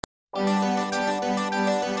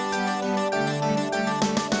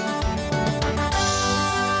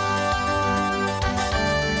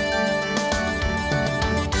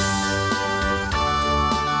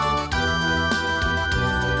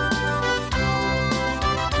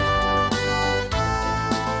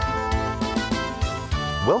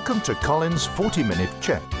Welcome to Colin's 40-Minute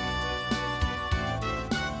Czech.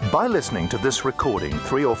 By listening to this recording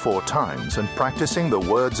 3 or 4 times and practicing the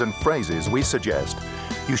words and phrases we suggest,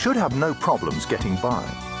 you should have no problems getting by.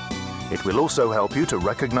 It will also help you to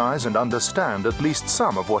recognize and understand at least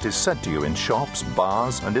some of what is said to you in shops,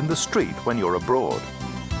 bars, and in the street when you're abroad.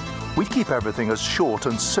 We keep everything as short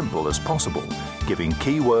and simple as possible, giving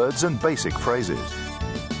key words and basic phrases.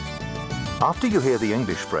 After you hear the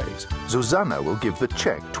English phrase, Zuzana will give the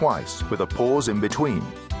Czech twice, with a pause in between.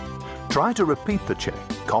 Try to repeat the Czech,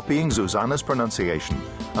 copying Zuzana's pronunciation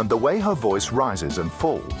and the way her voice rises and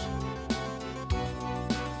falls.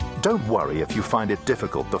 Don't worry if you find it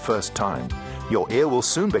difficult the first time. Your ear will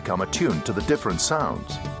soon become attuned to the different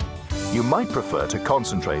sounds. You might prefer to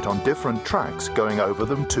concentrate on different tracks, going over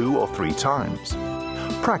them 2 or 3 times.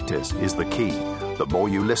 Practice is the key. The more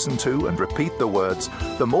you listen to and repeat the words,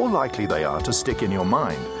 the more likely they are to stick in your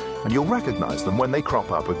mind, and you'll recognize them when they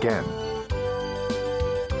crop up again.